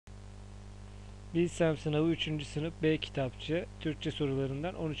Bilsem Sınavı 3. sınıf B kitapçığı Türkçe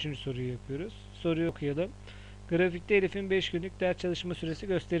sorularından 13. soruyu yapıyoruz. Soruyu okuyalım. Grafikte Elif'in 5 günlük ders çalışma süresi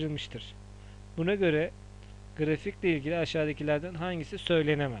gösterilmiştir. Buna göre grafikle ilgili aşağıdakilerden hangisi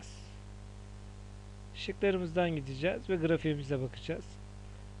söylenemez? Şıklarımızdan gideceğiz ve grafiğimize bakacağız.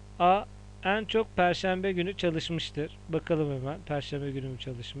 A. En çok Perşembe günü çalışmıştır. Bakalım hemen. Perşembe günü mü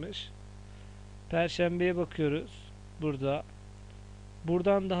çalışmış? Perşembeye bakıyoruz. Burada.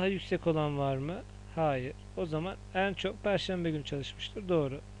 Buradan daha yüksek olan var mı? Hayır. O zaman en çok Perşembe günü çalışmıştır.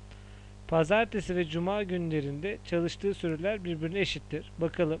 Doğru. Pazartesi ve Cuma günlerinde çalıştığı süreler birbirine eşittir.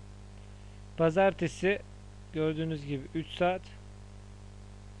 Bakalım. Pazartesi gördüğünüz gibi 3 saat.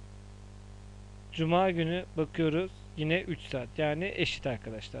 Cuma günü bakıyoruz. Yine 3 saat. Yani eşit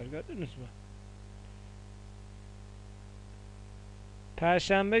arkadaşlar. Gördünüz mü?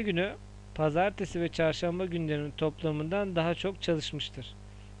 Perşembe günü Pazartesi ve Çarşamba günlerinin toplamından daha çok çalışmıştır.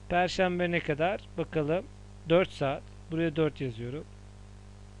 Perşembe ne kadar? Bakalım. 4 saat. Buraya 4 yazıyorum.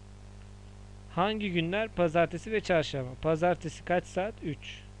 Hangi günler? Pazartesi ve Çarşamba. Pazartesi kaç saat? 3.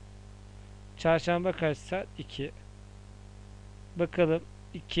 Çarşamba kaç saat? 2. Bakalım.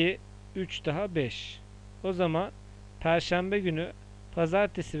 2, 3 daha 5. O zaman Perşembe günü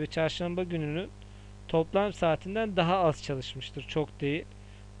Pazartesi ve Çarşamba gününün toplam saatinden daha az çalışmıştır. Çok değil.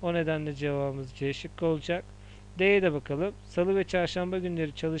 O nedenle cevabımız C şıkkı olacak. D'ye de bakalım. Salı ve Çarşamba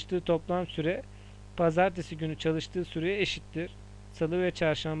günleri çalıştığı toplam süre Pazartesi günü çalıştığı süreye eşittir. Salı ve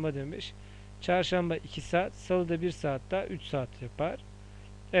Çarşamba demiş. Çarşamba 2 saat, Salı da 1 saat daha 3 saat yapar.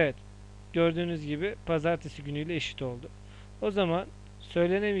 Evet. Gördüğünüz gibi Pazartesi günüyle eşit oldu. O zaman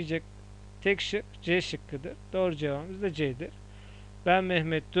söylenemeyecek tek şık C şıkkıdır. Doğru cevabımız da C'dir. Ben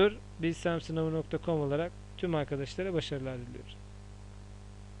Mehmet Dur, bilsemsınavı.com olarak tüm arkadaşlara başarılar diliyorum.